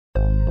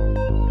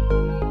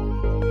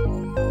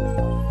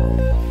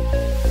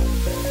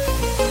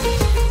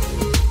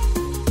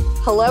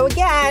Hello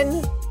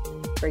again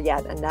for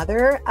yet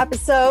another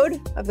episode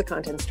of the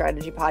Content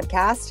Strategy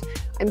Podcast.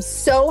 I'm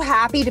so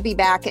happy to be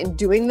back and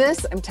doing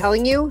this. I'm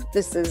telling you,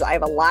 I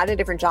have a lot of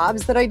different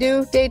jobs that I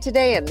do day to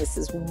day, and this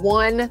is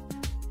one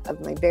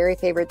of my very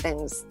favorite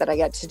things that I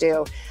get to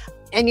do.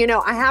 And,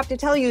 I have to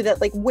tell you that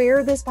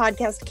where this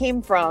podcast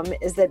came from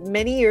is that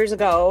many years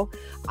ago,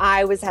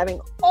 I was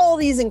having all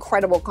these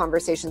incredible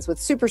conversations with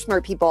super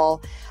smart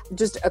people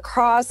just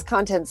across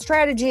content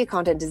strategy,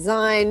 content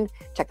design,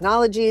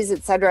 technologies,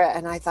 etc.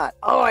 And I thought,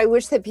 I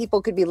wish that people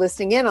could be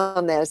listening in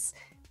on this.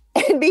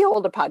 And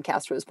behold, a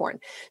podcast was born.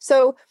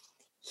 So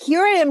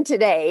here I am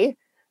today,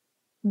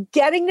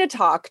 getting to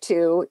talk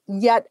to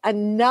yet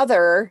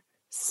another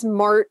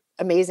smart,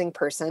 amazing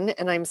person.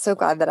 And I'm so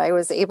glad that I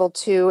was able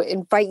to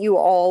invite you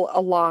all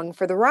along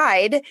for the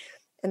ride.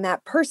 And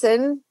that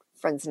person,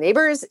 friends and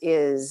neighbors,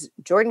 is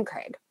Jordan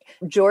Craig.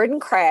 Jordan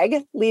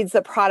Craig leads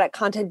the product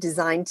content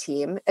design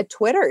team at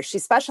Twitter. She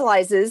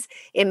specializes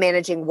in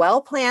managing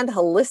well-planned,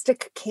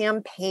 holistic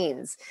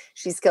campaigns.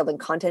 She's skilled in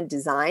content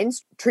design,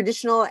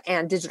 traditional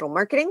and digital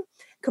marketing,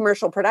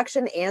 commercial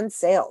production, and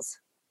sales.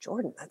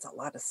 Jordan, that's a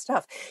lot of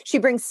stuff. She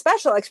brings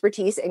special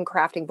expertise in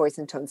crafting voice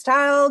and tone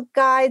style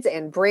guides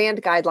and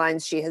brand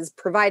guidelines. She has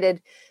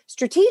provided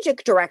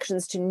strategic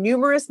directions to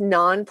numerous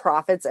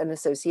nonprofits and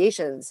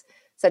associations,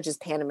 such as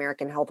Pan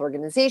American Health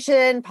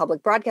Organization,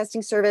 Public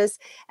Broadcasting Service,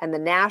 and the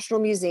National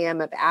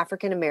Museum of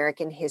African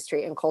American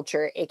History and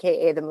Culture,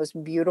 aka the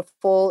most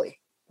beautiful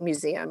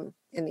museum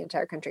in the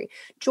entire country.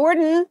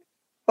 Jordan,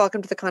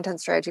 welcome to the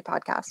Content Strategy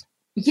Podcast.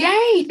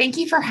 Yay. Thank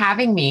you for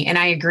having me. And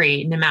I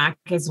agree. NMAC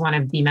is one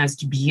of the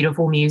most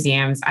beautiful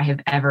museums I have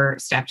ever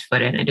stepped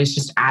foot in. It is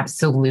just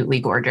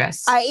absolutely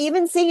gorgeous. I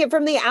even seeing it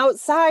from the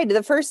outside.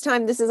 The first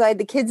time I had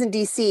the kids in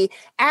DC,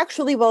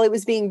 actually, while it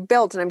was being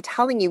built. And I'm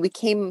telling you, we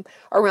came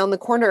around the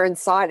corner and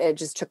saw it. It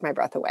just took my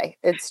breath away.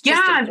 It's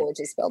just a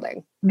gorgeous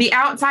building. The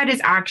outside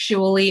is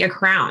actually a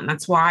crown.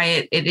 That's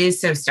why it is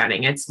so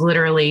stunning. It's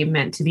literally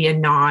meant to be a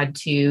nod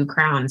to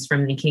crowns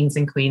from the kings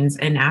and queens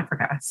in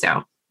Africa.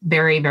 So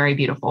very, very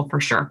beautiful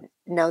for sure.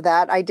 No,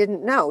 that I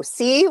didn't know.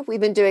 See, we've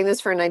been doing this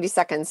for 90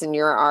 seconds and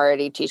you're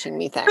already teaching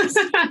me things.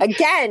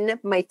 Again,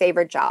 my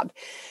favorite job.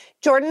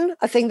 Jordan,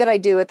 a thing that I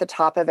do at the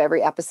top of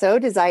every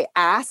episode is I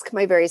ask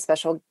my very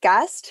special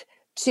guest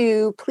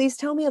to please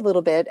tell me a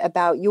little bit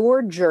about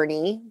your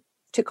journey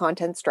to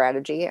content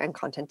strategy and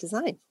content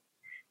design.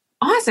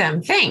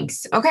 Awesome.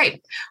 Thanks.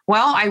 Okay.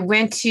 Well, I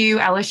went to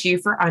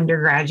LSU for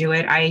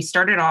undergraduate. I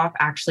started off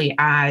actually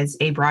as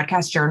a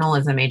broadcast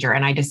journalism major,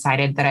 and I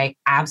decided that I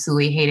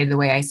absolutely hated the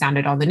way I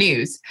sounded on the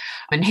news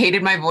and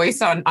hated my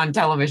voice on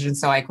television.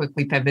 So I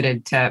quickly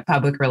pivoted to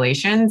public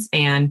relations.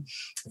 And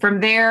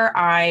from there,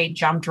 I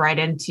jumped right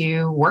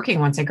into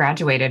working once I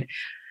graduated.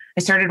 I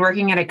started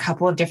working at a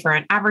couple of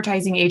different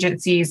advertising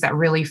agencies that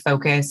really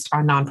focused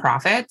on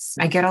nonprofits.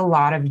 I get a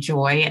lot of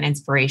joy and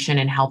inspiration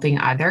in helping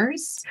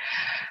others.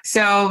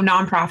 So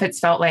nonprofits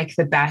felt like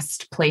the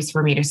best place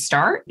for me to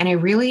start. And I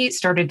really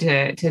started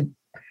to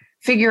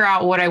figure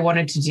out what I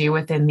wanted to do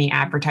within the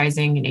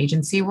advertising and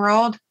agency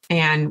world.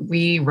 And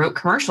we wrote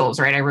commercials,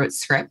 right? I wrote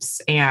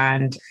scripts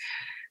and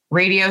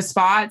radio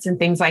spots and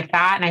things like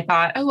that. And I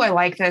thought, I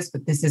like this,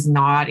 but this is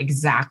not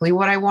exactly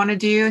what I want to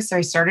do. So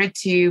I started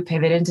to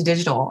pivot into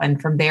digital.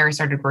 And from there, I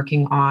started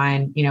working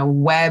on,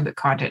 web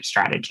content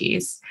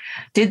strategies.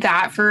 Did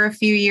that for a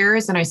few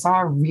years. And I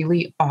saw a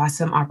really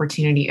awesome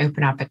opportunity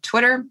open up at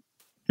Twitter.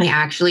 I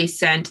actually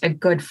sent a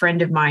good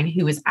friend of mine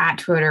who was at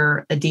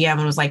Twitter a DM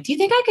and was like, do you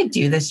think I could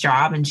do this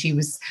job? And she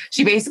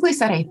basically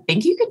said, I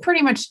think you could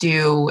pretty much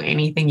do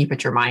anything you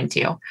put your mind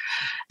to.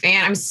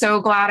 And I'm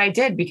so glad I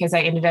did, because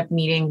I ended up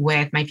meeting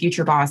with my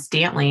future boss,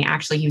 Dantley.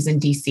 Actually, he was in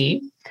DC.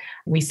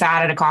 We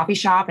sat at a coffee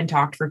shop and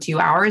talked for 2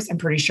 hours. I'm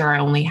pretty sure I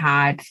only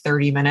had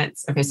 30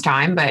 minutes of his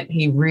time, but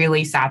he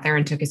really sat there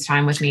and took his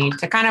time with me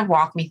to kind of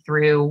walk me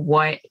through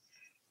what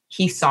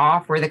he saw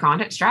for the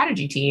content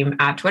strategy team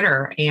at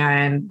Twitter,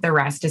 and the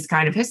rest is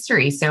kind of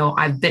history. So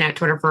I've been at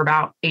Twitter for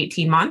about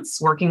 18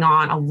 months, working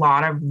on a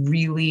lot of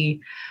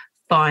really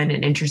fun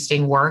and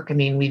interesting work. I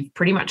mean, we've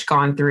pretty much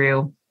gone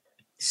through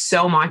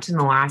so much in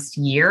the last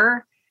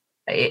year.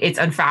 It's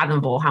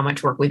unfathomable how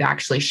much work we've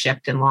actually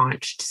shipped and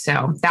launched.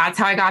 So that's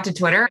how I got to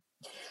Twitter.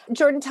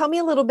 Jordan, tell me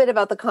a little bit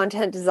about the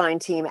content design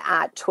team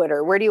at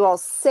Twitter. Where do you all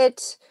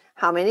sit?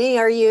 How many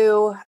are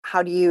you?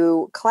 How do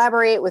you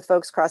collaborate with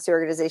folks across the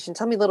organization?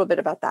 Tell me a little bit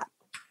about that.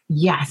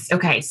 Yes.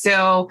 Okay.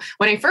 So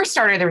when I first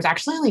started, there was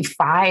actually only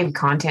 5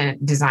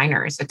 content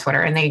designers at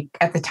Twitter, and they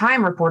at the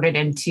time reported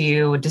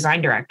into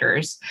design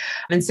directors.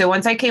 And so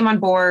once I came on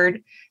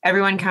board,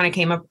 everyone kind of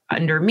came up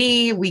under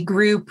me. We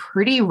grew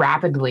pretty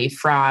rapidly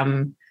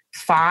from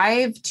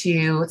 5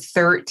 to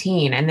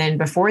 13. And then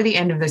before the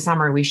end of the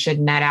summer, we should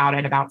net out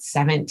at about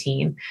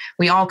 17.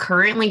 We all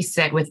currently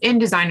sit within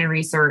design and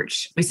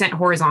research. We sit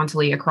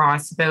horizontally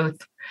across both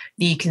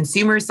the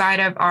consumer side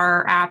of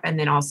our app and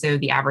then also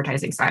the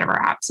advertising side of our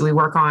app. So we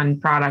work on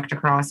product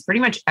across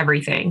pretty much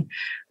everything.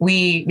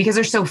 Because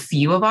there's so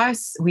few of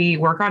us, we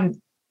work on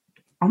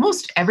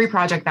almost every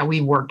project that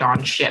we worked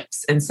on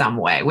ships in some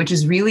way, which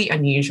is really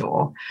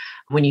unusual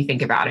when you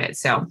think about it.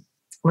 So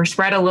we're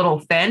spread a little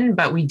thin,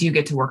 but we do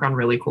get to work on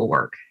really cool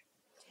work.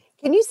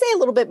 Can you say a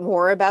little bit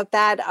more about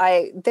that?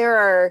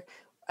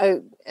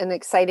 An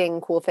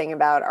exciting, cool thing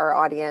about our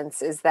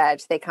audience is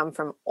that they come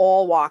from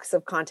all walks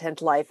of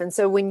content life. And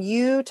so when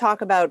you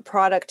talk about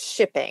product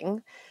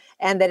shipping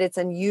and that it's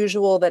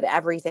unusual that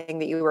everything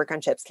that you work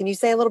on ships, can you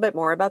say a little bit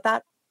more about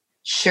that?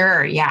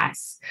 Sure,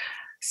 yes.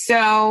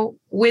 So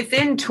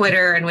within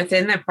Twitter and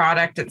within the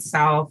product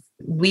itself,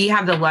 we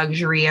have the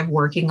luxury of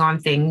working on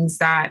things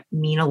that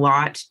mean a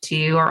lot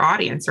to our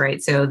audience,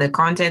 right? So the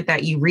content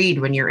that you read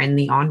when you're in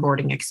the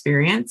onboarding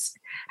experience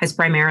has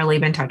primarily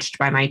been touched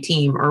by my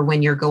team, or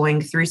when you're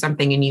going through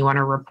something and you want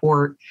to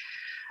report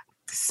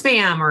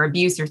spam or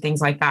abuse or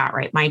things like that,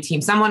 right?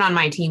 Someone on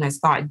my team has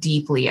thought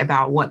deeply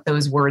about what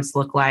those words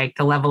look like,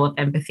 the level of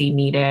empathy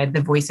needed,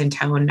 the voice and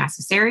tone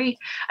necessary.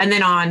 And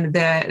then on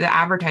the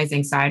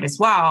advertising side as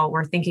well,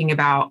 we're thinking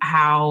about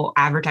how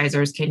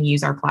advertisers can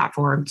use our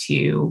platform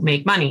to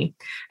make money.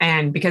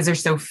 And because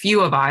there's so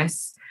few of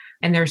us,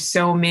 and there's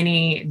so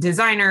many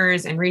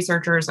designers and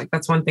researchers, like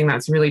that's one thing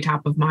that's really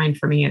top of mind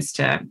for me, is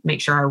to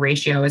make sure our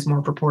ratio is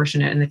more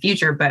proportionate in the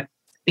future. But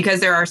because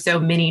there are so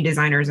many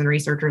designers and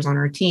researchers on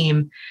our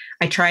team,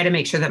 I try to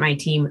make sure that my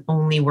team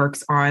only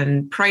works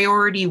on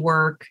priority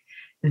work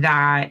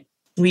that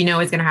we know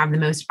is going to have the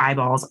most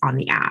eyeballs on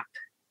the app.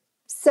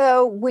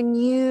 So when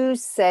you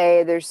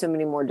say there's so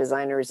many more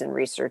designers and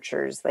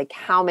researchers, like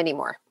how many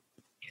more?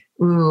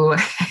 Ooh,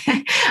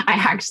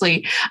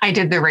 I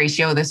did the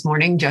ratio this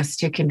morning just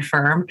to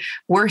confirm.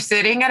 We're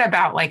sitting at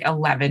about like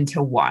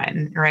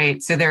 11-1,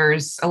 right? So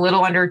there's a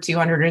little under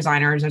 200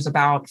 designers. There's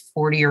about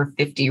 40 or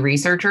 50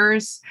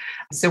 researchers.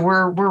 So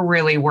we're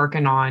really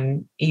working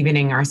on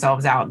evening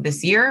ourselves out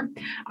this year.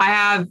 I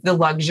have the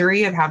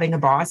luxury of having a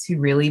boss who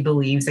really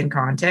believes in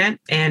content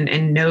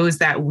and knows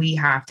that we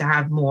have to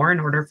have more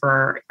in order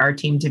for our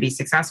team to be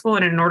successful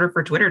and in order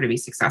for Twitter to be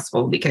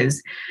successful,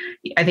 because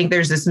I think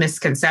there's this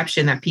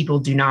misconception that people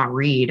do not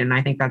read. And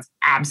I think that's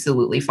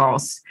absolutely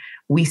false.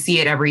 We see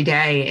it every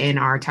day in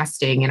our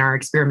testing and our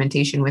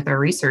experimentation with our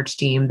research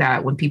team,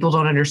 that when people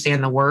don't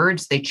understand the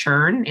words, they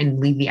churn and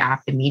leave the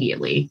app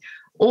immediately.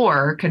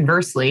 Or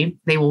conversely,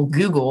 they will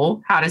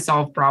Google how to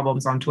solve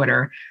problems on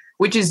Twitter,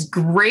 which is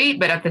great.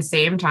 But at the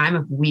same time,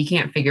 if we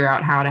can't figure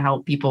out how to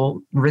help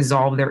people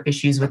resolve their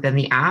issues within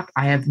the app,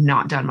 I have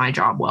not done my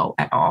job well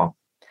at all.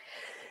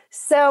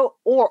 So,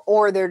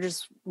 or there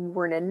just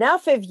weren't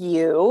enough of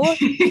you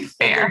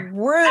Fair. in the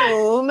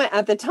room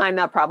at the time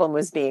that problem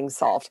was being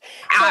solved.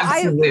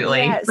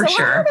 Absolutely, for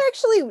sure. I've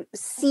actually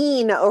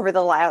seen over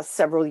the last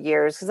several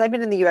years, because I've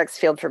been in the UX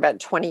field for about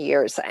 20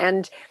 years,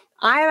 and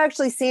I've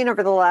actually seen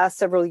over the last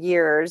several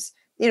years,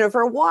 for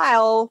a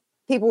while,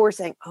 people were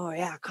saying, oh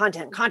yeah,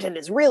 content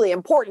is really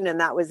important. And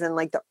that was in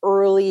like the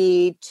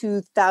early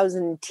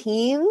 2000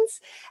 teens.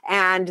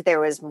 And there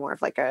was more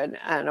of like an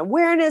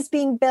awareness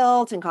being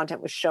built, and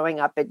content was showing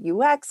up at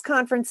UX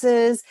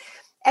conferences.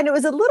 And it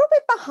was a little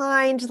bit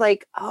behind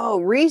like, oh,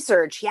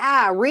 research.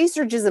 Yeah,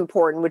 research is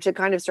important, which had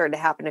kind of started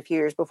to happen a few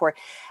years before.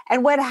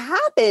 And what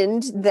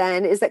happened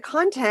then is that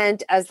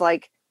content, as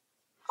like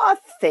a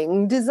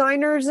thing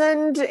designers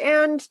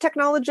and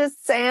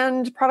technologists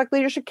and product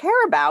leadership care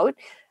about,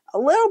 a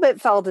little bit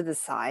fell to the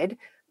side,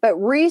 but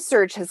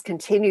research has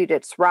continued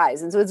its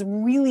rise. And so it's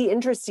really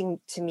interesting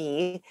to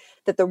me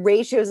that the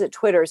ratios at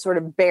Twitter sort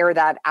of bear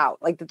that out,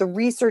 like that the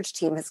research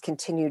team has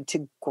continued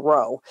to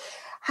grow.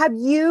 Have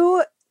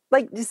you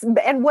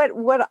and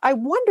what I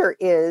wonder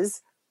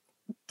is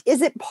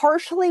it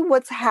partially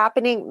what's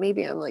happening?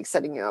 Maybe I'm like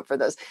setting you up for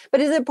this,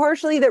 but is it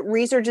partially that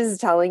research is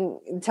telling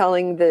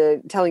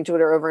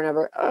Twitter over and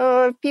over,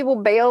 if people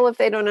bail if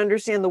they don't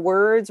understand the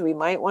words, we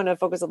might want to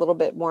focus a little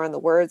bit more on the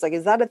words. Like,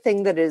 is that a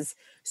thing that is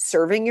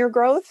serving your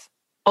growth?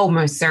 Oh,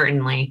 most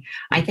certainly.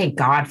 I thank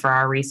God for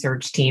our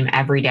research team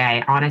every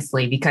day,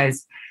 honestly,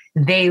 because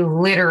they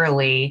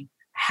literally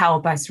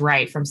help us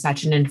write from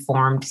such an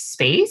informed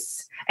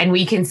space. And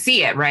we can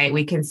see it, right?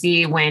 We can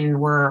see when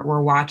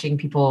we're watching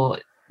people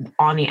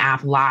on the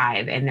app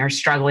live and they're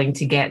struggling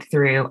to get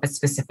through a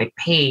specific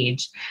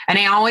page. And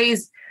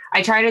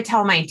I try to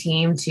tell my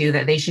team too,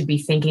 that they should be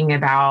thinking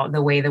about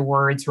the way the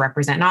words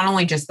represent not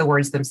only just the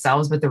words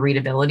themselves, but the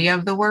readability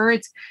of the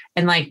words.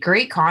 And like,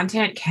 great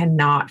content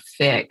cannot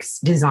fix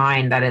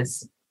design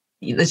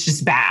it's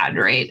just bad,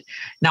 right?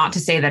 Not to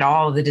say that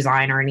all of the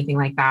design or anything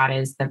like that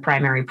is the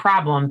primary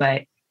problem,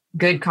 but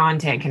good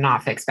content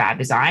cannot fix bad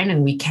design.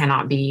 And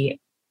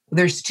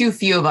there's too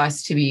few of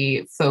us to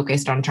be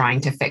focused on trying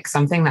to fix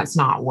something that's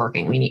not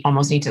working. We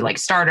almost need to like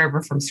start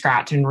over from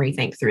scratch and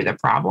rethink through the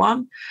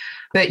problem.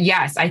 But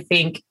yes, I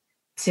think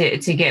to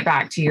get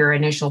back to your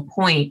initial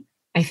point,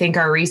 I think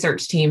our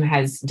research team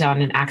has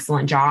done an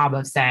excellent job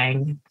of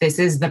saying, this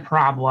is the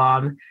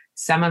problem.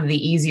 Some of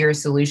the easier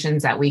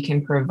solutions that we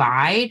can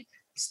provide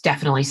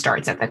definitely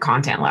starts at the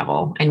content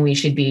level. And we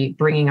should be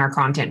bringing our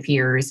content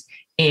peers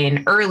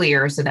in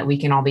earlier so that we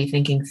can all be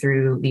thinking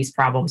through these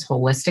problems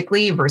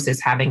holistically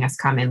versus having us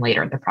come in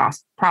later at the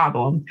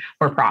problem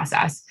or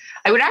process.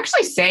 I would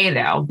actually say,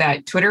 though,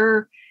 that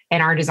Twitter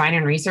and our design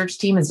and research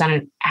team has done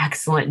an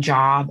excellent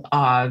job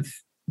of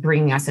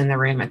bringing us in the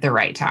room at the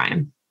right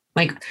time.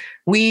 Like,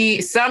 we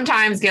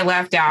sometimes get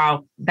left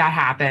out. That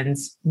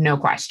happens, no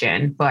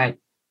question. But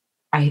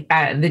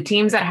the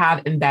teams that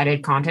have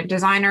embedded content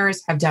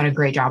designers have done a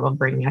great job of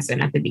bringing us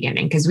in at the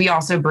beginning, because we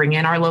also bring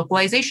in our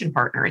localization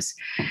partners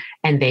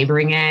and they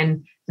bring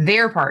in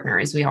their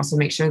partners. We also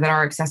make sure that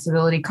our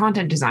accessibility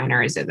content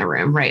designer is in the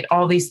room, right?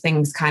 All these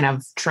things kind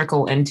of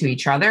trickle into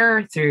each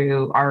other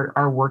through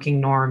our working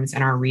norms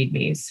and our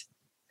READMEs.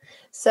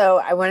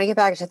 So I want to get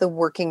back to the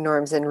working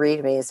norms and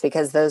READMEs,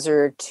 because those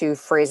are two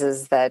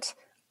phrases that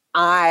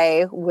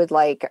I would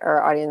like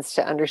our audience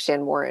to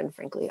understand more. And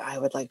frankly, I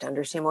would like to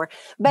understand more.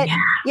 But,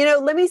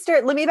 let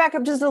me back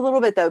up just a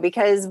little bit, though,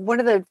 because one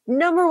of the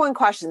number one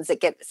questions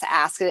that gets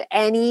asked at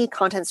any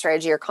content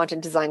strategy or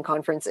content design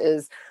conference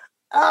is,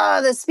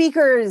 the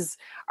speakers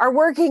are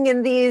working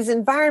in these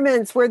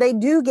environments where they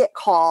do get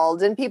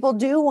called and people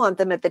do want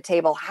them at the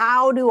table.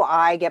 How do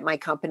I get my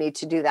company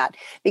to do that?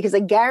 Because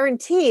I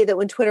guarantee that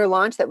when Twitter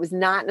launched, that was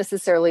not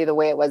necessarily the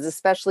way it was,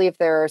 especially if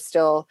there are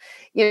still,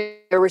 there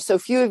were so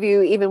few of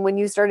you, even when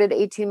you started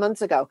 18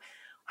 months ago.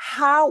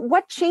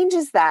 What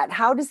changes that?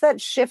 How does that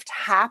shift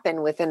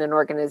happen within an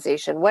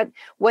organization?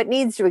 What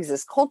needs to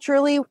exist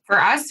culturally?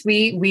 For us,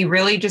 we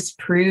really just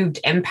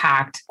proved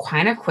impact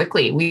kind of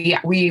quickly.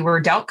 We were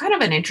dealt kind of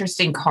an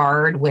interesting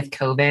card with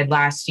COVID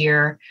last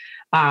year.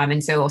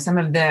 And so some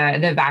of the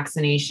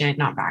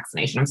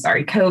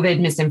COVID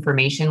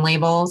misinformation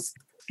labels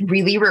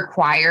really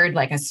required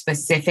like a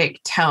specific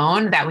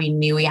tone that we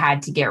knew we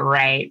had to get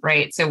right.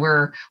 So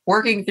we're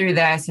working through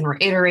this and we're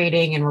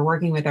iterating and we're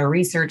working with our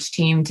research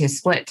team to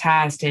split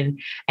test and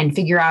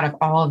figure out if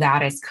all of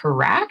that is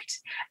correct.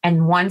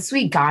 And once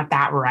we got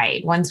that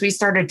right, once we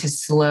started to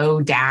slow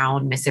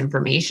down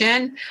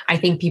misinformation, I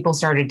think people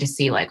started to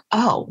see like,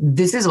 oh,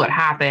 this is what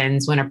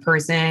happens when a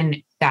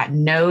person that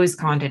knows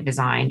content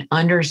design,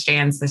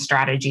 understands the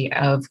strategy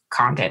of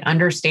content,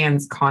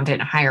 understands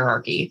content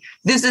hierarchy.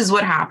 This is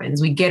what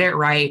happens. We get it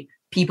right.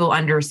 People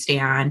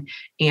understand.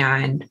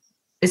 And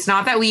it's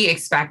not that we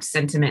expect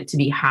sentiment to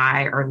be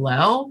high or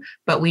low,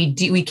 but we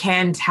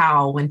can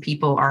tell when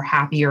people are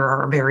happy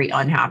or very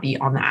unhappy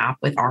on the app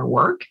with our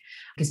work.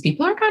 Because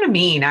people are kind of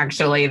mean,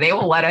 actually. They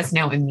will let us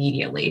know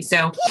immediately.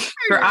 So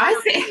for us,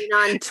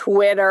 on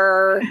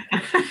Twitter,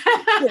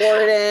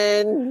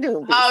 Jordan.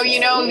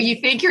 You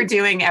think you're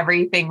doing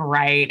everything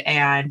right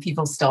and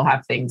people still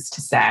have things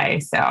to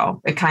say.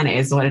 So it kind of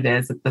is what it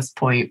is at this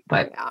point.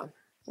 But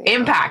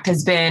impact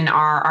has been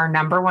our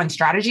number one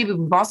strategy, but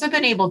we've also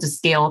been able to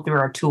scale through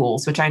our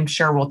tools, which I'm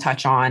sure we'll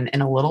touch on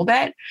in a little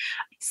bit.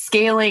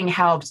 Scaling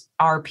helps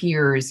our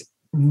peers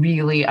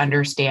really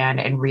understand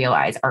and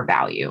realize our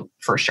value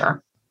for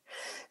sure.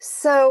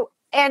 So,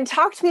 and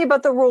talk to me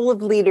about the role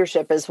of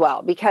leadership as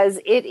well, because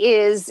it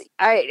is,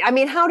 I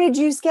mean, how did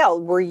you scale?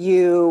 Were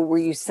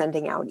you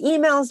sending out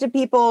emails to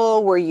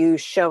people? Were you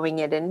showing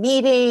it in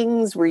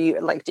meetings? Were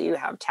you do you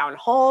have town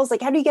halls?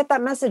 Like, how do you get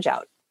that message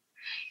out?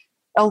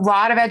 A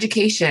lot of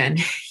education.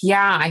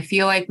 Yeah, I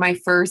feel like my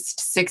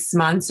first 6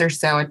 months or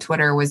so at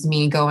Twitter was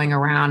me going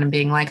around and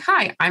being like,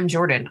 hi, I'm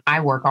Jordan.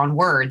 I work on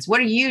words. What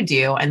do you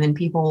do? And then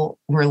people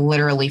were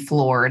literally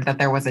floored that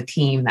there was a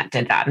team that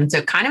did that. And so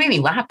it kind of made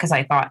me laugh because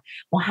I thought,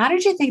 well, how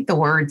did you think the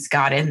words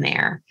got in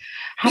there?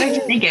 How did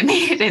you think it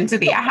made it into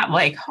the app?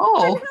 Like,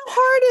 oh. And how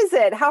hard is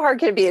it? How hard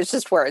can it be? It's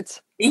just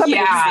words. Somebody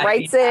just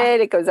writes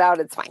it goes out,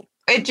 it's fine.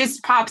 It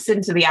just pops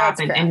into the app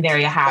and there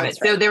you have it.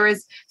 So there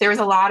was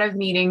a lot of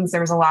meetings.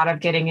 There was a lot of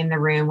getting in the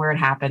room where it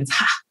happens.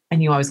 I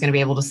knew I was going to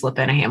be able to slip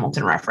in a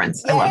Hamilton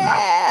reference. I love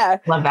that.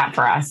 Love that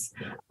for us.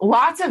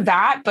 Lots of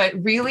that, but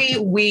really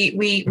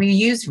we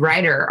used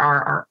Writer,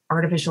 our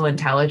artificial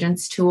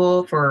intelligence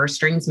tool for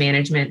strings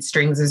management.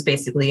 Strings is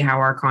basically how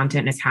our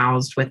content is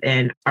housed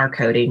within our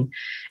coding.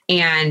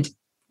 And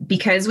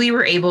because we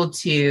were able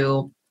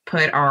to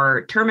put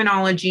our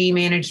terminology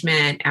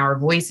management, our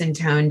voice and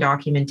tone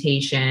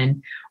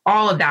documentation,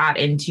 all of that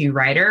into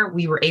Writer,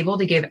 we were able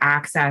to give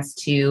access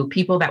to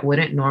people that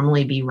wouldn't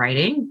normally be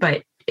writing,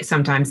 but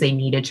sometimes they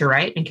needed to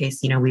write in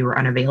case, we were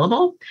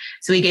unavailable.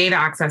 So we gave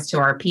access to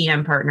our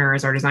PM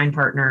partners, our design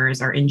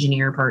partners, our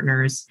engineer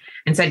partners,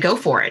 and said, go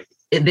for it.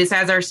 This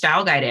has our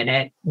style guide in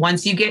it.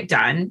 Once you get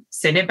done,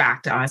 send it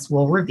back to us.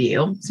 We'll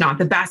review. It's not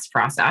the best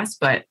process,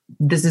 but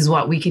this is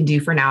what we can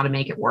do for now to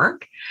make it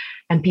work.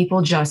 And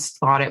people just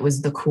thought it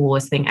was the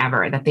coolest thing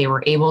ever, that they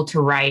were able to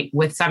write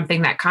with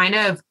something that kind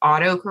of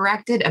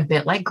auto-corrected a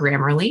bit like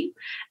Grammarly,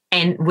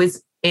 and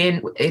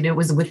it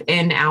was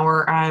within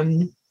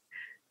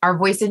our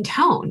voice and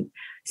tone.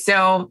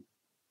 So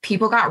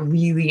people got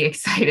really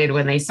excited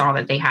when they saw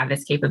that they had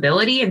this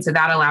capability. And so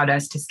that allowed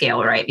us to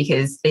scale, right?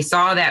 Because they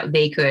saw that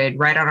they could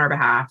write on our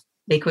behalf.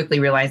 They quickly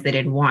realized they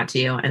didn't want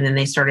to. And then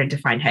they started to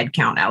find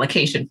headcount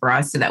allocation for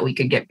us so that we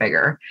could get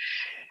bigger.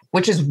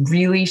 which is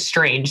really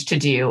strange to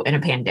do in a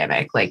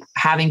pandemic. Like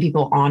having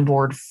people on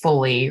board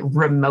fully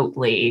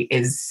remotely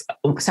is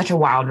such a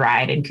wild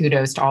ride. And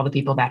kudos to all the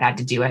people that had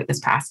to do it this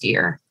past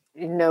year.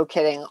 No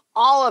kidding.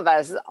 All of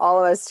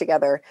us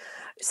together.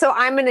 So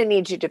I'm going to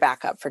need you to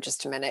back up for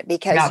just a minute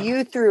because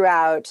you threw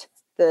out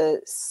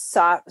the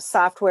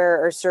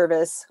software or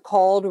service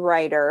called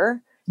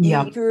Writer.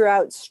 You threw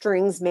out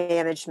strings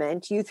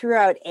management. You threw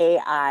out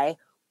AI.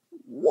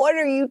 What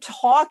are you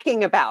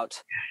talking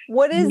about?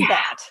 What is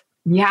that?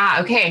 Yeah.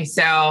 Okay.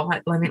 So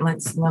let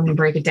me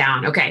break it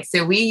down. Okay.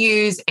 So we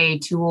use a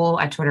tool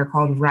at Twitter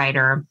called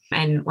Writer.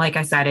 And like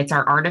I said, it's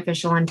our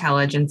artificial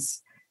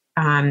intelligence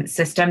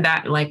system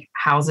that like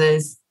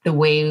houses the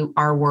way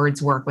our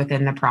words work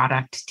within the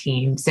product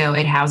team. So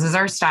it houses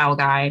our style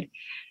guide.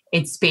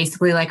 It's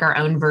basically like our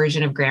own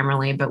version of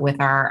Grammarly, but with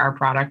our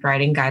product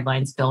writing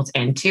guidelines built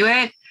into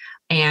it.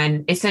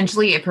 And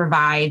essentially it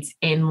provides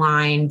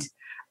inline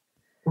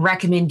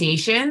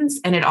recommendations,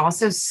 and it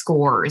also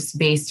scores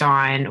based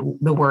on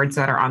the words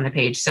that are on the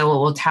page. So it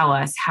will tell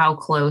us how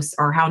close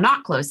or how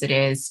not close it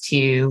is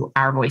to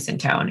our voice and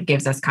tone. It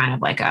gives us kind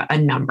of like a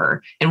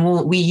number,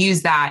 and we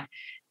use that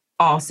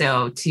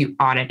also to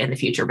audit in the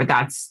future. But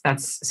that's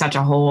such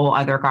a whole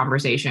other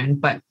conversation.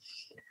 But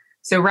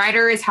so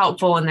Writer is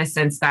helpful in the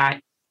sense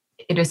that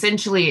it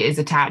essentially is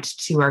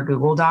attached to our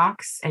Google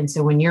Docs. And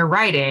so when you're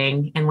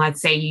writing, and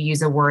let's say you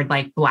use a word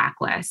like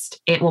blacklist,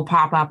 it will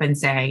pop up and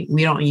say,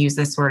 we don't use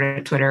this word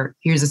at Twitter.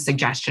 Here's a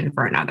suggestion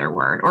for another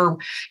word, or,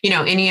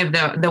 any of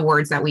the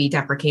words that we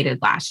deprecated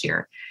last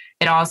year.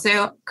 It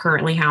also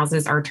currently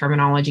houses our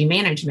terminology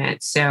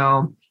management.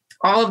 So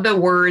all of the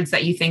words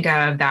that you think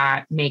of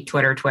that make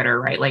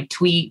Twitter, right? Like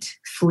tweet,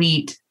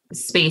 fleet,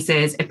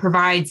 spaces, it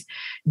provides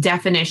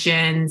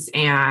definitions,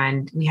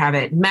 and we have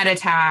it meta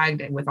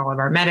tagged with all of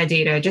our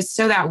metadata just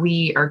so that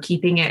we are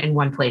keeping it in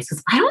one place.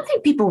 Because I don't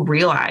think people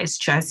realize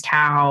just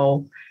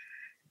how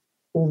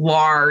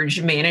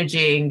large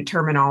managing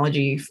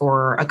terminology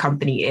for a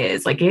company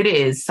is. Like it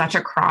is such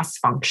a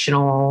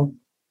cross-functional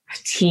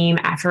team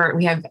effort.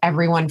 We have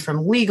everyone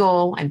from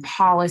legal and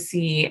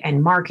policy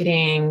and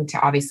marketing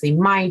to obviously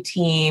my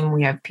team.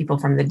 We have people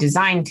from the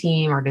design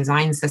team or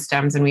design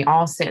systems, and we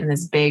all sit in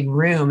this big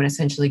room and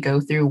essentially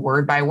go through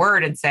word by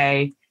word and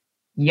say,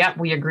 yep,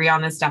 we agree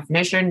on this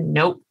definition.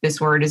 Nope, this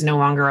word is no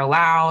longer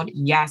allowed.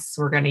 Yes,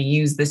 we're going to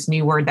use this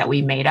new word that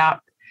we made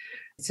up.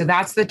 So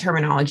that's the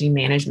terminology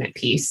management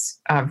piece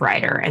of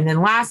Writer. And then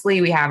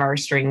lastly, we have our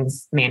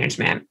strings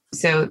management.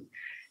 So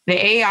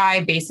the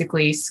AI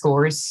basically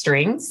scores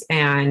strings,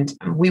 and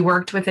we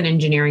worked with an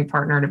engineering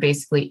partner to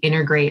basically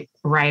integrate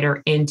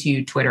Writer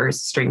into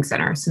Twitter's String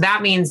Center. So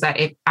that means that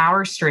if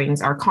our strings,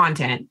 our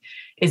content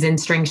is in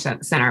String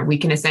Center, we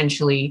can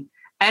essentially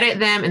edit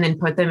them and then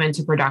put them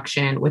into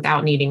production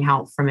without needing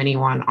help from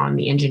anyone on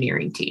the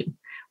engineering team,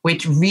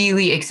 which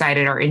really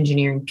excited our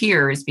engineering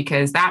peers,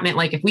 because that meant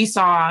like if we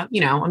saw,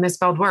 a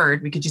misspelled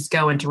word, we could just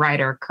go into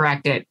Writer,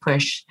 correct it,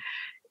 push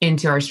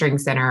into our String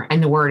Center,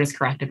 and the word is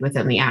corrected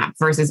within the app,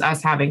 versus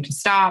us having to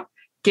stop,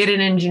 get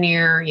an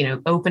engineer,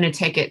 open a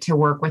ticket to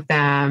work with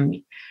them.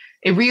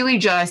 It really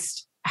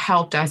just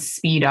helped us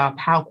speed up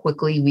how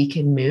quickly we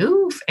can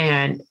move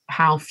and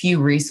how few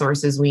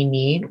resources we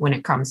need when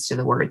it comes to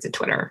the words at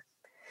Twitter.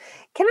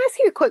 Can I ask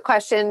you a quick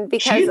question?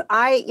 Because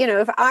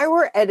if I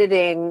were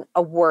editing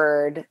a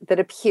word that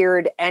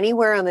appeared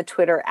anywhere on the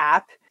Twitter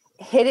app,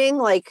 hitting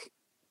like,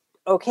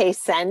 okay,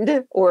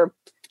 send or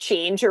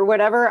change or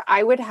whatever,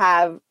 I would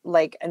have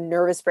like a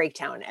nervous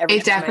breakdown.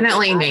 It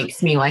definitely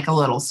makes me like a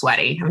little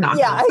sweaty. I'm not.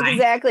 Yeah,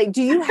 exactly.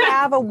 Do you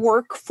have a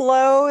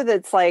workflow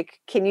that's like,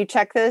 can you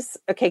check this?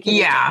 Okay.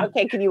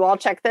 Can you all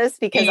check this?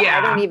 Because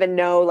I don't even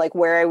know like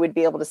where I would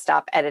be able to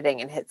stop editing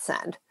and hit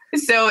send.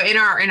 So in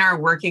our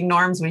working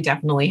norms, we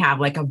definitely have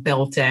like a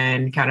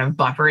built-in kind of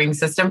buffering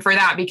system for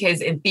that,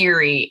 because in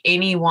theory,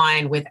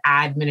 anyone with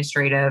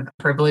administrative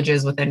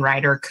privileges within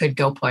Writer could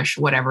go push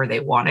whatever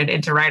they wanted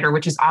into Writer,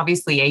 which is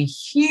obviously a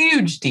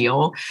huge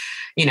deal.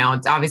 It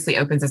obviously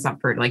opens us up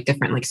for like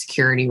different like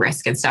security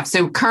risk and stuff.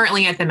 So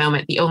currently at the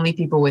moment, the only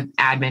people with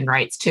admin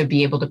rights to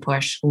be able to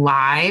push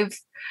live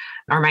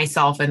are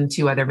myself and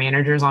two other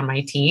managers on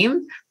my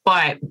team,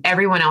 but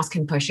everyone else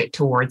can push it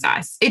towards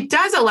us. It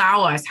does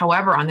allow us,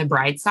 however, on the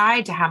bright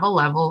side, to have a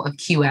level of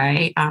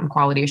QA,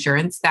 quality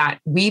assurance, that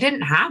we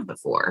didn't have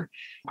before.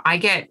 I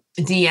get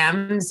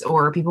DMs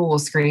or people will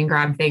screen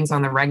grab things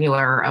on the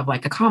regular of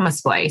like a comma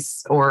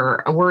splice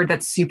or a word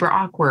that's super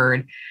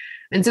awkward.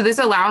 And so this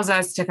allows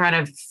us to kind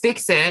of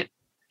fix it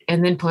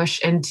and then push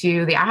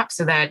into the app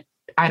so that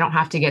I don't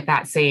have to get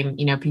that same,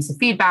 piece of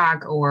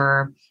feedback,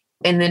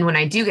 and then when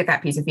I do get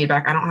that piece of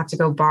feedback, I don't have to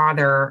go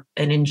bother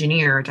an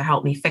engineer to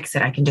help me fix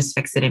it. I can just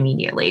fix it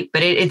immediately.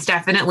 But it's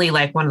definitely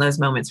like one of those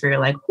moments where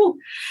you're like, whew,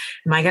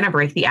 am I going to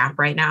break the app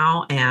right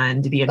now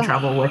and be in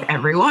trouble with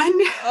everyone?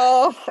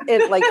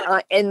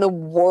 In the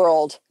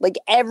world, like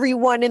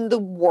everyone in the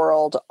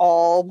world,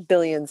 all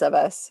billions of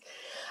us.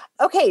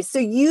 Okay, so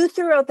you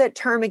threw out that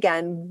term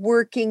again,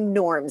 working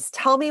norms.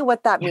 Tell me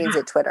what that means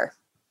at Twitter.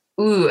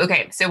 Ooh,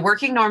 okay. So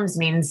working norms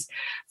means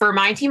for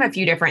my team a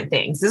few different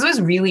things. This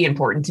was really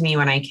important to me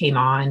when I came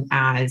on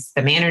as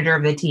the manager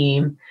of the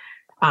team,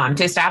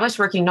 to establish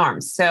working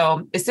norms.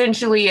 So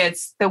essentially,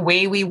 it's the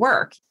way we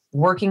work,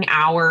 working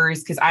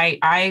hours, because I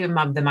am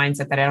of the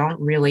mindset that I don't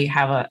really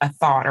have a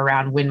thought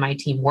around when my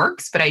team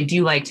works, but I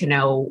do like to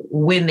know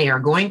when they are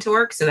going to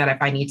work so that if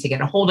I need to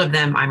get a hold of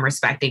them, I'm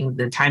respecting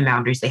the time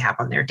boundaries they have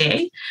on their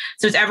day.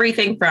 So it's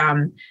everything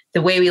from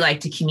the way we like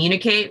to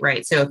communicate,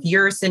 right? So if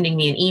you're sending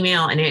me an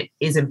email and it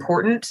is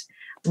important,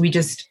 we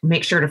just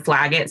make sure to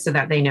flag it so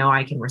that they know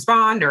I can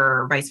respond,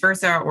 or vice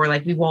versa. Or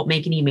like, we won't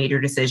make any major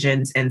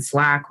decisions in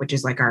Slack, which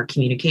is like our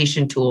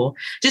communication tool,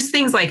 just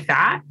things like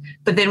that.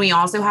 But then we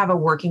also have a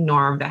working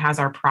norm that has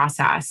our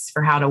process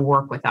for how to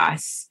work with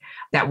us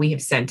that we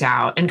have sent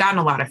out and gotten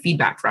a lot of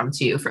feedback from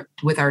too,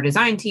 with our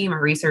design team,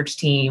 our research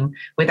team,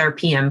 with our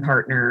PM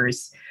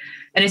partners.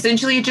 And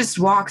essentially it just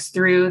walks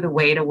through the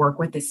way to work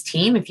with this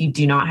team if you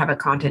do not have a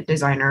content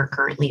designer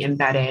currently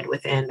embedded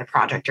within the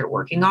project you're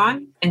working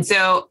on. And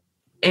so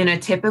in a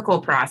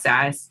typical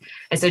process,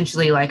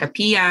 essentially like a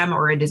PM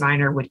or a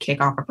designer would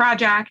kick off a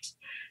project.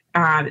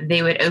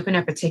 They would open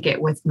up a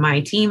ticket with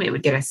my team. It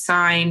would get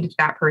assigned.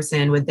 That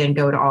person would then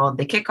go to all of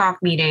the kickoff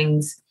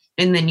meetings.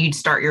 And then you'd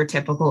start your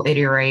typical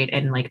iterate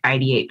and like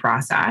ideate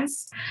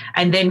process.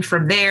 And then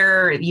from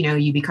there,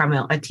 you become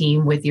a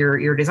team with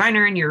your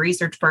designer and your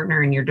research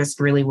partner, and you're just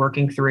really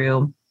working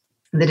through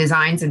the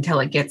designs until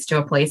it gets to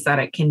a place that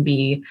it can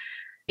be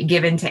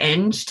given to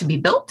Eng to be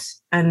built.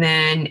 And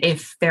then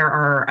if there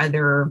are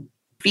other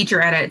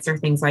feature edits or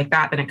things like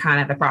that, then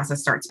the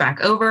process starts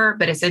back over.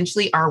 But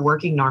essentially our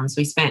working norms,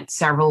 we spent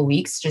several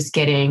weeks just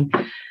getting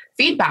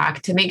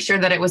feedback to make sure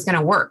that it was going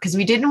to work, because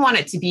we didn't want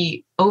it to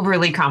be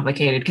overly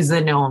complicated because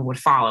then no one would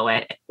follow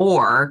it.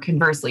 Or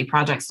conversely,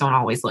 projects don't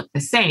always look the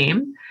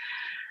same.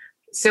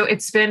 So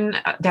it's been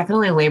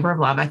definitely a labor of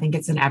love. I think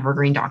it's an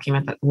evergreen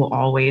document that will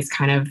always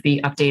kind of be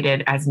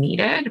updated as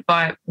needed.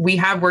 But we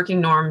have working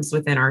norms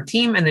within our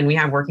team, and then we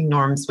have working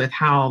norms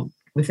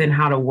within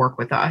how to work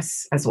with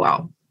us as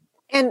well.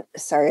 And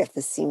sorry if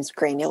this seems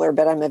granular,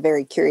 but I'm a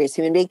very curious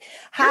human being.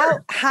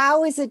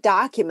 How is it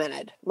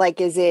documented? Like,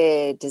 does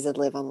it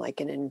live on like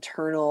an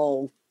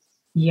internal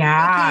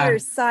your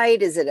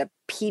site? Is it a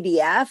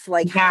PDF?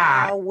 Like,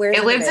 where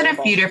it lives in a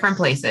few different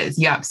places.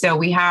 Yep. So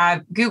we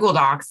have Google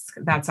Docs.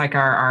 That's like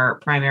our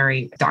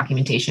primary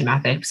documentation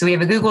method. So we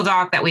have a Google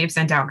Doc that we have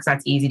sent out because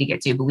that's easy to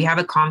get to, but we have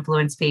a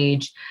Confluence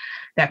page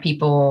that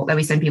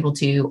we send people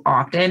to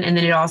often. And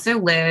then it also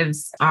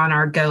lives on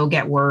our Go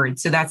Get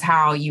Words. So that's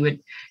how you would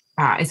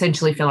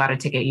essentially fill out a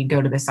ticket. You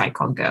go to the site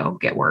called Go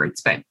Get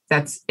Words, but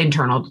that's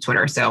internal to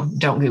Twitter. So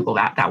don't Google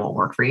that. That won't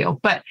work for you.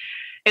 But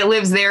it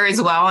lives there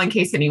as well in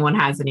case anyone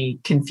has any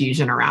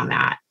confusion around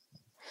that.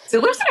 So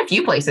it lives in a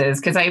few places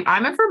because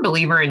I'm a firm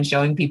believer in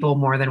showing people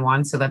more than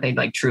once so that they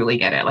like truly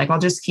get it. Like I'll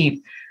just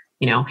keep,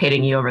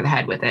 hitting you over the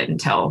head with it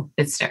until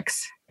it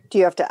sticks. Do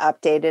you have to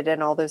update it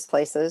in all those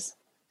places?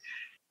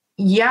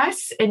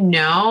 Yes and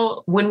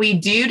no. When we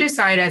do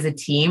decide as a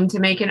team to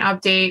make an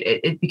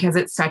update, because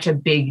it's such a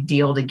big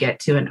deal to get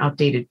to an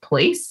updated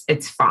place,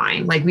 it's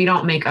fine. Like we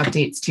don't make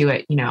updates to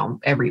it,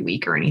 every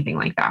week or anything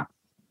like that.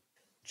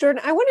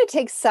 Jordan, I want to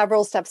take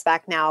several steps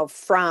back now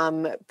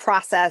from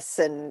process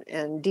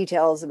and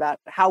details about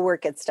how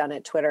work gets done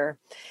at Twitter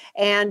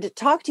and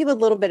talk to you a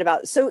little bit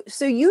about, so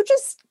you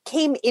just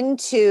came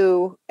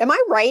into, am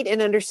I right in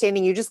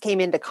understanding you just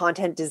came into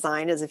content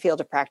design as a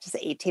field of practice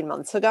 18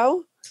 months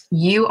ago?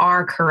 You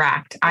are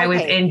correct. I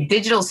was in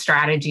digital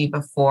strategy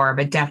before,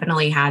 but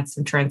definitely had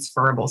some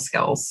transferable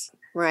skills.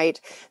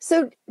 Right.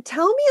 So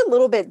tell me a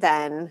little bit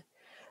then.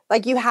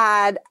 Like you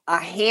had a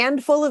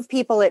handful of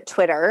people at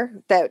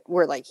Twitter that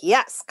were like,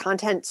 yes,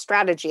 content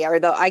strategy,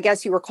 I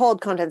guess you were called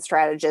content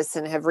strategists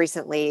and have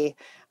recently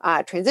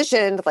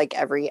transitioned like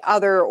every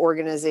other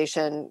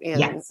organization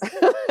it's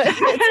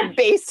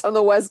based on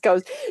the West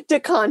Coast to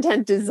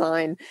content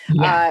design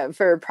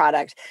for a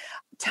product.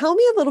 Tell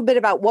me a little bit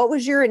about what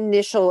was your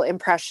initial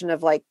impression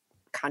of like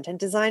content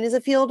design as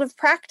a field of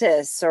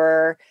practice,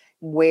 or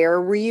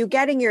where were you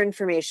getting your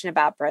information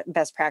about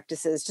best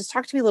practices? Just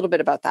talk to me a little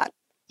bit about that.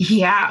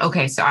 Yeah.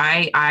 Okay. So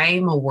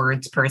I'm a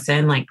words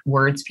person, like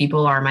words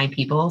people are my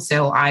people.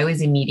 So I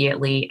was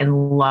immediately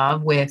in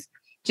love with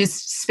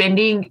just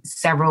spending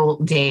several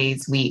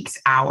days, weeks,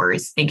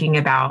 hours thinking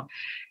about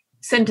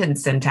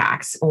sentence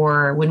syntax,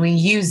 or when we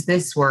use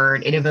this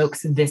word, it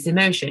evokes this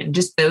emotion,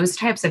 just those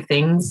types of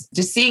things,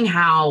 just seeing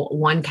how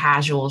one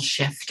casual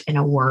shift in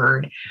a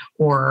word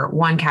or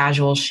one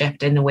casual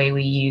shift in the way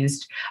we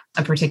used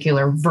a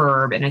particular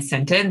verb in a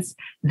sentence,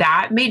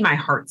 that made my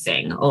heart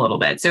sing a little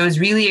bit. So I was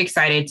really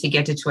excited to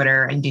get to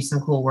Twitter and do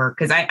some cool work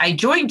because I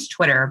joined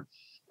Twitter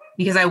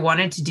because I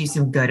wanted to do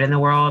some good in the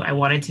world. I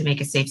wanted to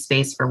make a safe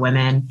space for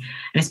women,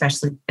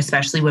 and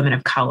especially women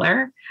of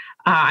color.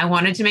 I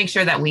wanted to make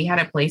sure that we had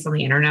a place on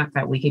the internet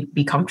that we could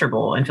be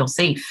comfortable and feel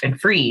safe and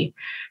free.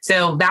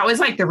 So that was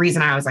like the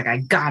reason I was like, I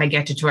got to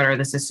get to Twitter.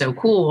 This is so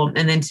cool.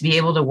 And then to be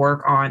able to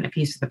work on a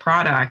piece of the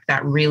product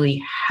that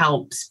really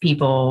helps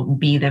people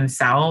be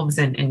themselves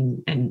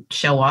and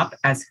show up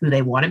as who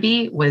they want to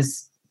be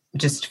was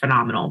just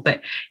phenomenal.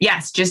 But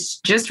yes,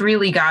 just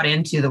really got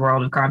into the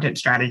world of content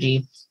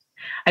strategy.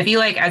 I feel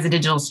like as a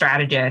digital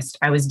strategist,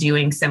 I was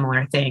doing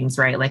similar things,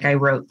 right? Like I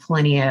wrote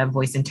plenty of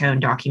voice and tone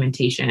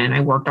documentation and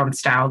I worked on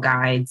style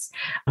guides.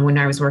 When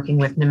I was working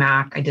with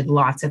NAMAC, I did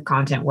lots of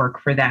content work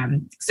for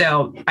them.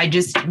 So I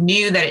just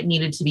knew that it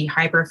needed to be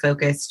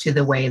hyper-focused to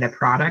the way the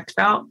product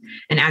felt.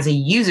 And as a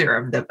user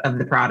of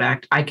the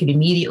product, I could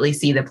immediately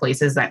see the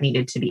places that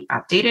needed to be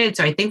updated.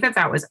 So I think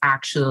that was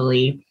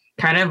actually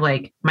kind of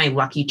like my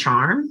lucky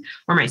charm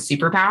or my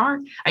superpower.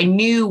 I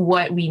knew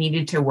what we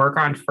needed to work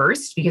on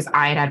first because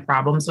I had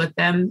problems with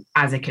them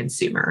as a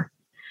consumer.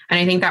 And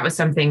I think that was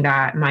something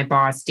that my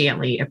boss,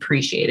 Stanley,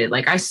 appreciated.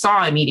 Like I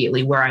saw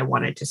immediately where I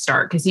wanted to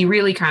start because he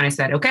really kind of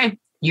said, okay,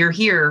 you're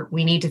here.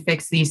 We need to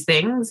fix these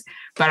things,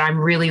 but I'm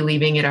really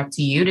leaving it up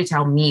to you to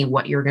tell me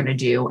what you're going to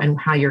do and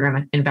how you're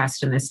going to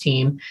invest in this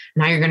team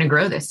and how you're going to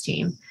grow this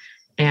team.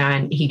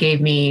 And he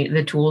gave me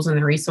the tools and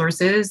the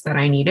resources that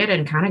I needed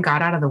and kind of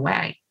got out of the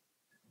way.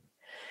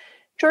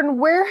 Jordan,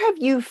 where have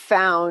you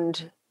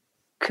found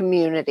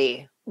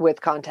community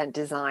with content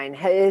design?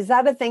 Is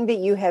that a thing that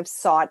you have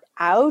sought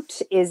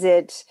out?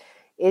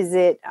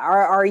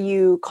 Are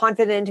you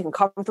confident and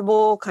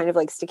comfortable kind of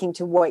like sticking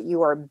to what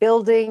you are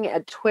building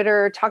at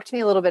Twitter? Talk to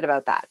me a little bit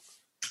about that.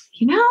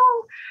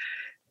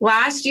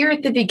 Last year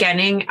at the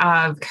beginning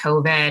of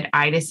COVID,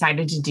 I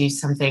decided to do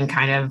something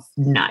kind of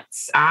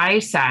nuts. I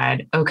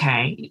said,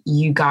 okay,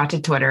 you got to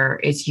Twitter.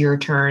 It's your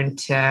turn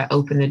to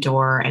open the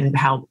door and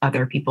help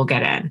other people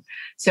get in.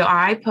 So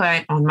I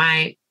put on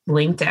my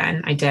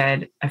LinkedIn, I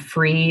did a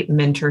free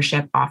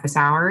mentorship office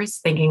hours,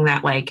 thinking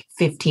that like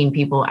 15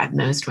 people at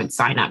most would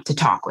sign up to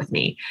talk with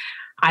me.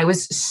 I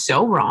was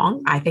so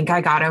wrong. I think I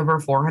got over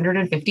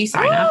 450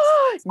 signups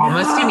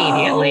almost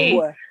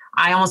immediately.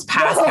 I almost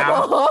passed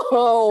out.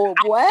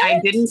 What? I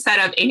didn't set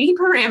up any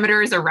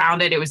parameters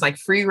around it. It was like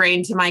free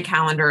reign to my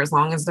calendar. As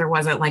long as there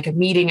wasn't like a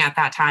meeting at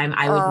that time,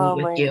 I would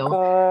meet with you.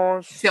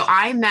 Gosh. So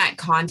I met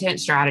content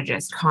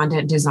strategists,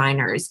 content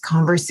designers,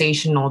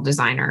 conversational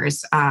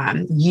designers,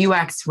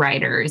 UX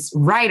writers,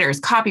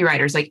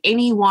 copywriters, like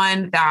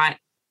anyone that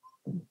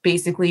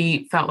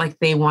basically felt like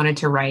they wanted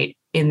to write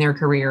in their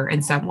career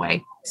in some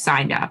way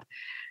signed up.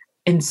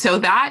 And so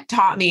that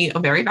taught me a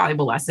very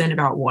valuable lesson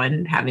about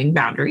one, having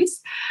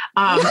boundaries.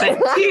 But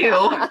two,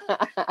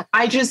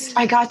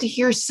 I got to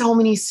hear so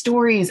many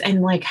stories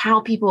and like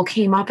how people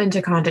came up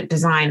into content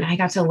design. I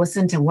got to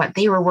listen to what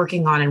they were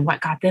working on and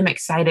what got them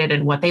excited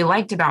and what they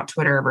liked about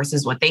Twitter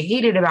versus what they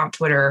hated about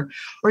Twitter,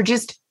 or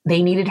just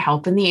they needed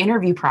help in the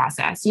interview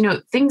process,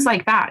 things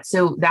like that.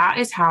 So that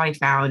is how I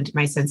found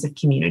my sense of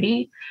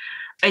community.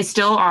 I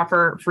still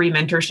offer free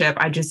mentorship.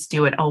 I just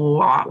do it a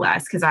lot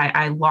less because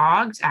I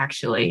logged,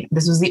 actually,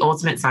 this was the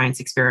ultimate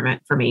science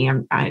experiment for me.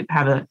 I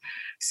have a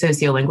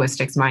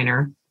sociolinguistics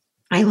minor.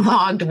 I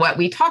logged what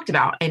we talked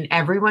about, and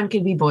everyone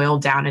could be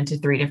boiled down into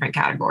 3 different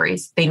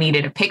categories. They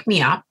needed to pick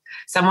me up,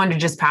 someone to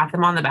just pat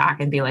them on the back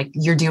and be like,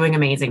 you're doing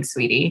amazing,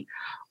 sweetie.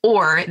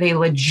 Or they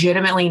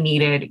legitimately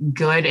needed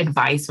good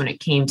advice when it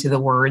came to the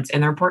words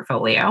in their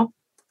portfolio.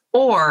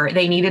 Or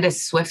they needed a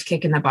swift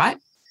kick in the butt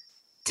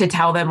to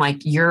tell them like,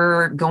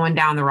 you're going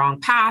down the wrong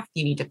path.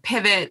 You need to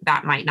pivot.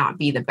 That might not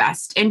be in the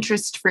best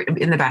interest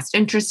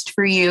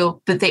for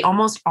you. But they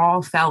almost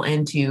all fell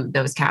into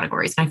those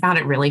categories. And I found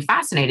it really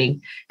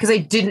fascinating because I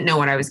didn't know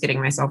what I was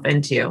getting myself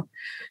into.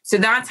 So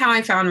that's how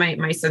I found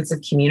my sense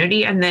of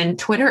community. And then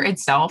Twitter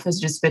itself has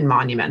just been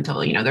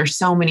monumental. There's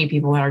so many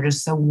people that are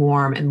just so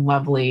warm and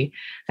lovely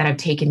that have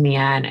taken me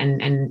in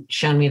and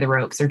shown me the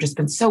ropes. They've just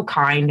been so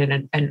kind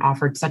and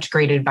offered such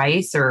great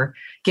advice or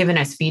given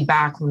us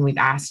feedback when we've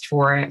asked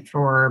for it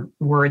for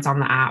words on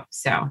the app.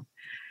 So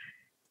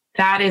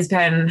it's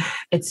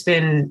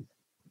been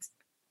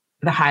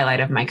the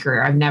highlight of my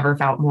career. I've never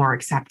felt more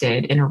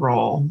accepted in a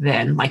role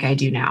than like I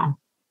do now.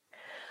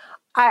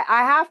 I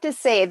have to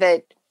say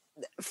that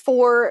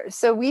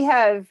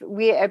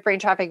we at Brain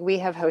Traffic, we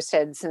have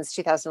hosted since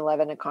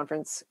 2011 a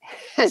conference,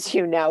 as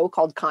you know,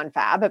 called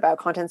Confab about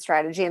content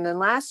strategy. And then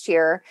last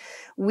year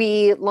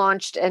we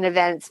launched an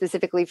event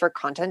specifically for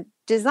content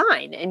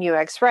design and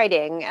UX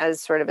writing as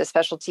sort of a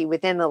specialty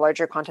within the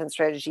larger content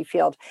strategy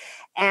field.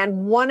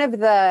 And one of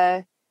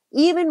the,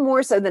 even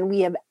more so than we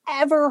have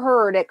ever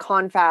heard at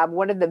Confab,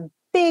 one of the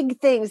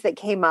big things that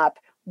came up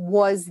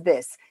was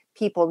this.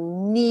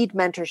 People need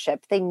mentorship.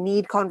 They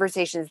need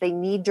conversations. They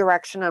need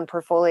direction on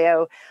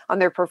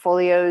their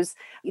portfolios.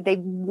 They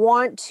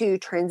want to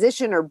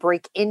transition or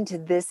break into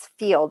this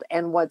field.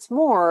 And what's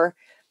more,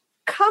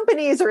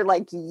 companies are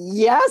like,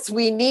 yes,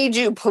 we need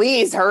you.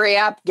 Please hurry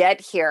up,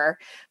 get here.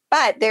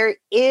 But there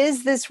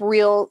is this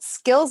real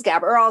skills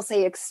gap, or I'll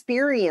say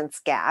experience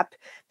gap,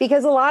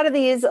 because a lot of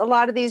these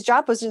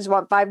job postings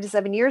want 5 to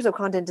 7 years of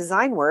content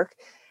design work.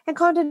 And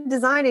content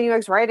design and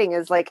UX writing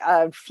is like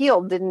a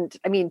field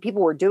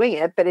people were doing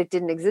it, but it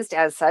didn't exist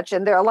as such.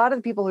 And there are a lot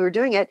of people who are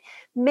doing it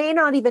may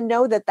not even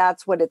know that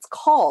that's what it's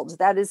called.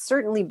 That has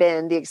certainly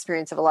been the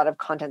experience of a lot of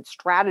content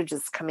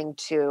strategists coming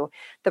to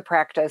the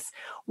practice.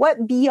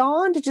 What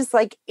beyond just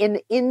like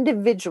an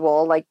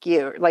individual like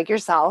you, like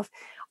yourself,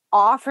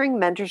 offering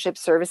mentorship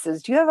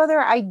services, do you have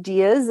other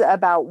ideas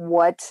about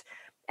what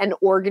an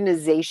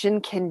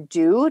organization can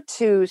do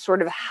to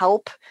sort of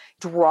help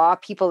draw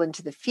people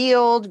into the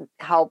field,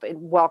 help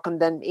welcome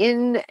them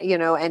in,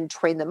 and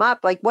train them up?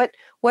 Like what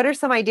are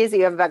some ideas that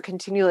you have about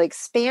continually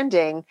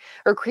expanding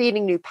or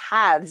creating new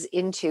paths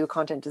into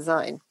content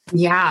design?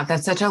 Yeah,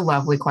 that's such a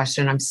lovely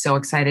question. I'm so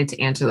excited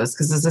to answer this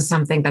because this is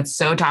something that's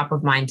so top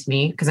of mind to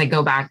me because I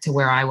go back to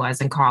where I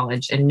was in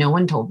college and no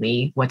one told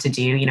me what to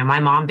do. My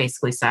mom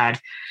basically said,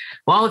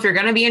 well, if you're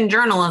going to be in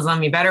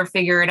journalism, you better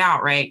figure it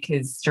out, right?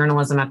 Because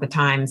journalism at the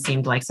time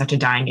seemed like such a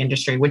dying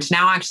industry, which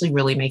now actually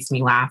really makes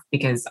me laugh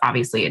because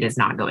obviously it is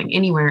not going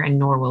anywhere and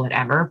nor will it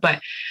ever.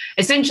 But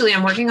essentially,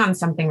 I'm working on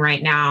something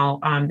right now.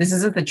 This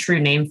isn't the true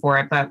name for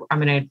it, but I'm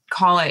going to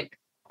call it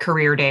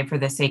Career Day for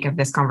the sake of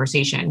this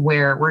conversation,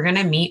 where we're going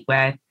to meet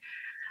with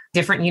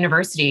different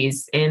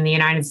universities in the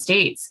United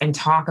States and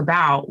talk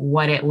about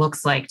what it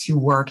looks like to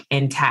work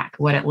in tech,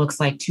 what it looks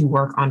like to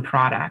work on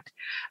product,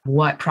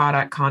 what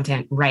product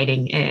content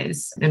writing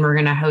is. And we're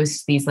going to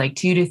host these like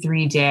 2 to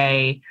 3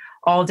 day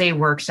all-day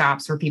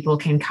workshops where people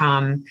can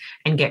come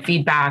and get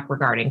feedback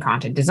regarding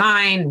content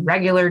design,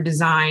 regular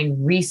design,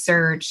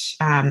 research.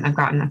 I've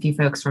gotten a few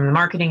folks from the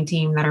marketing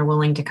team that are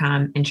willing to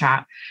come and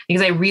chat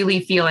because I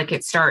really feel like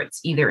it starts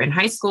either in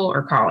high school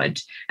or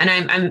college. And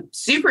I'm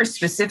super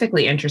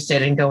specifically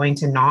interested in going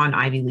to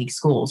non-Ivy League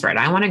schools, right?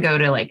 I want to go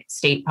to like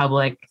state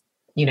public,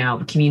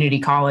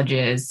 community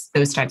colleges,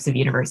 those types of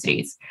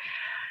universities.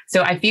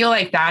 So I feel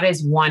like that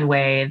is one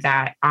way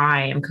that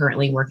I am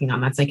currently working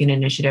on. That's like an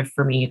initiative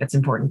for me that's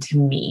important to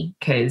me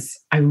because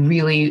I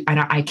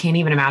can't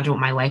even imagine what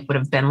my life would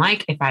have been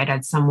like if I had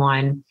had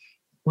someone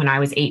when I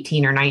was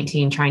 18 or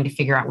 19 trying to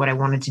figure out what I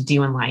wanted to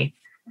do in life,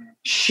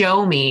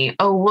 show me,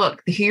 oh,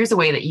 look, here's a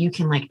way that you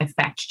can like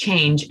affect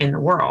change in the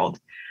world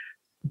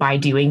by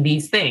doing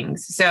these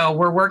things. So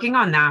we're working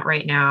on that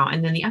right now.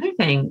 And then the other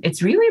thing,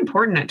 it's really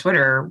important at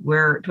Twitter,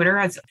 where Twitter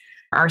has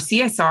our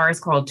CSR is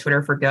called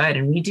Twitter for Good,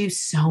 and we do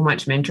so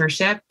much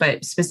mentorship,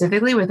 but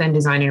specifically within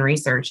design and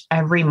research,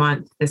 every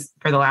month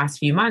for the last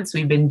few months,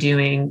 we've been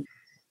doing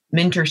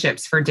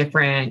mentorships for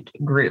different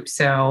groups.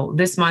 So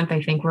this month,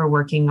 I think we're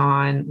working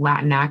on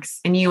Latinx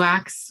in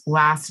UX.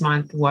 Last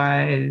month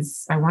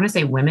was, I want to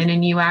say women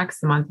in UX.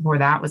 The month before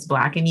that was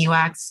Black in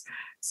UX.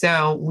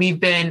 So we've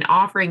been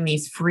offering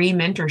these free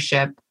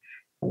mentorship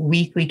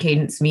weekly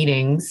cadence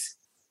meetings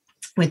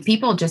with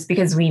people just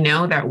because we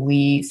know that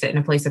we sit in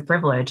a place of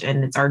privilege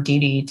and it's our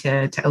duty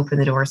to open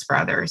the doors for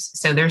others.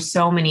 So there's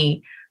so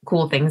many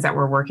cool things that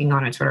we're working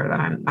on at Twitter that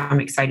I'm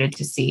excited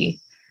to see.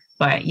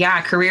 But yeah,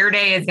 Career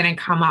Day is going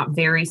to come up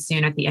very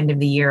soon at the end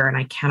of the year. And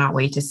I cannot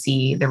wait to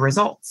see the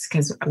results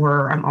because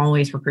I'm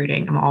always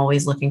recruiting. I'm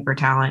always looking for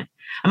talent.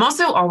 I'm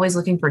also always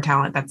looking for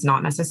talent that's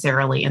not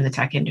necessarily in the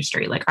tech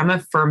industry. Like I'm a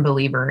firm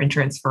believer in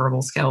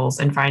transferable skills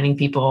and finding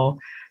people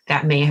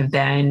that may have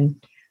been,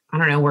 I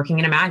don't know, working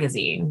in a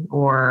magazine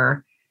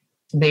or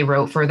they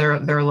wrote for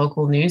their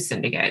local news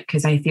syndicate.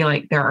 Because I feel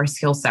like there are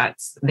skill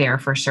sets there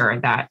for sure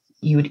that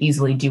you would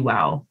easily do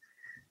well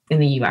in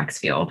the UX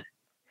field.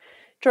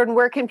 Jordan,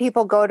 where can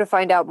people go to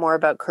find out more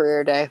about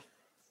Career Day?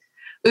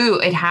 Ooh,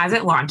 it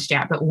hasn't launched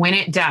yet, but when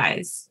it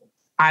does,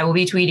 I will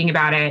be tweeting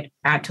about it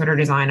at Twitter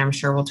Design. I'm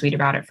sure we'll tweet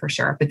about it for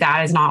sure, but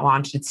that is not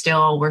launched.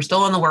 We're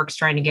still in the works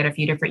trying to get a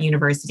few different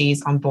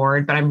universities on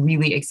board, but I'm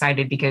really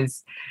excited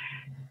because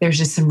there's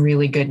just some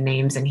really good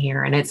names in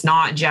here. And it's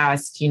not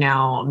just,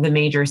 the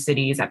major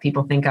cities that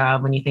people think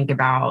of when you think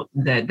about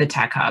the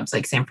tech hubs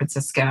like San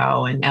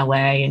Francisco and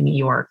LA and New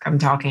York. I'm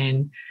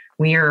talking,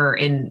 we're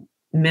in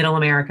middle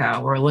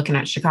America. We're looking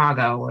at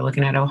Chicago. We're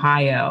looking at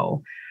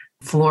Ohio,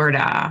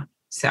 Florida.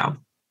 So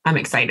I'm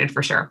excited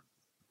for sure.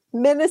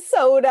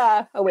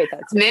 Minnesota. Oh, wait,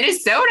 that's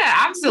Minnesota.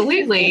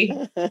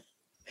 Absolutely.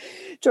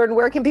 Jordan,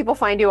 where can people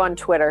find you on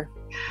Twitter?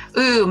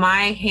 Ooh,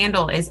 my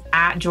handle is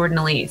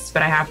 @JordanElise,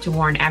 but I have to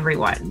warn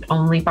everyone,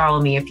 only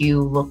follow me if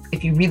you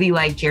really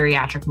like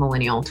geriatric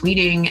millennial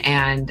tweeting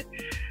and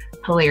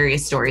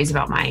hilarious stories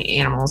about my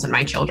animals and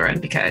my children,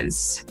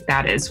 because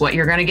that is what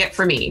you're going to get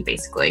from me,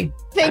 basically.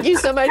 Thank you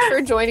so much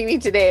for joining me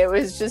today. It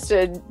was just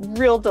a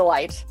real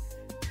delight.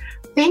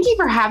 Thank you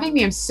for having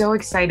me. I'm so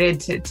excited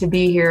to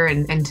be here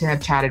and to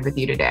have chatted with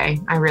you today.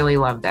 I really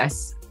love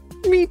this.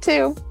 Me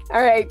too.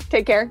 All right.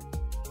 Take care.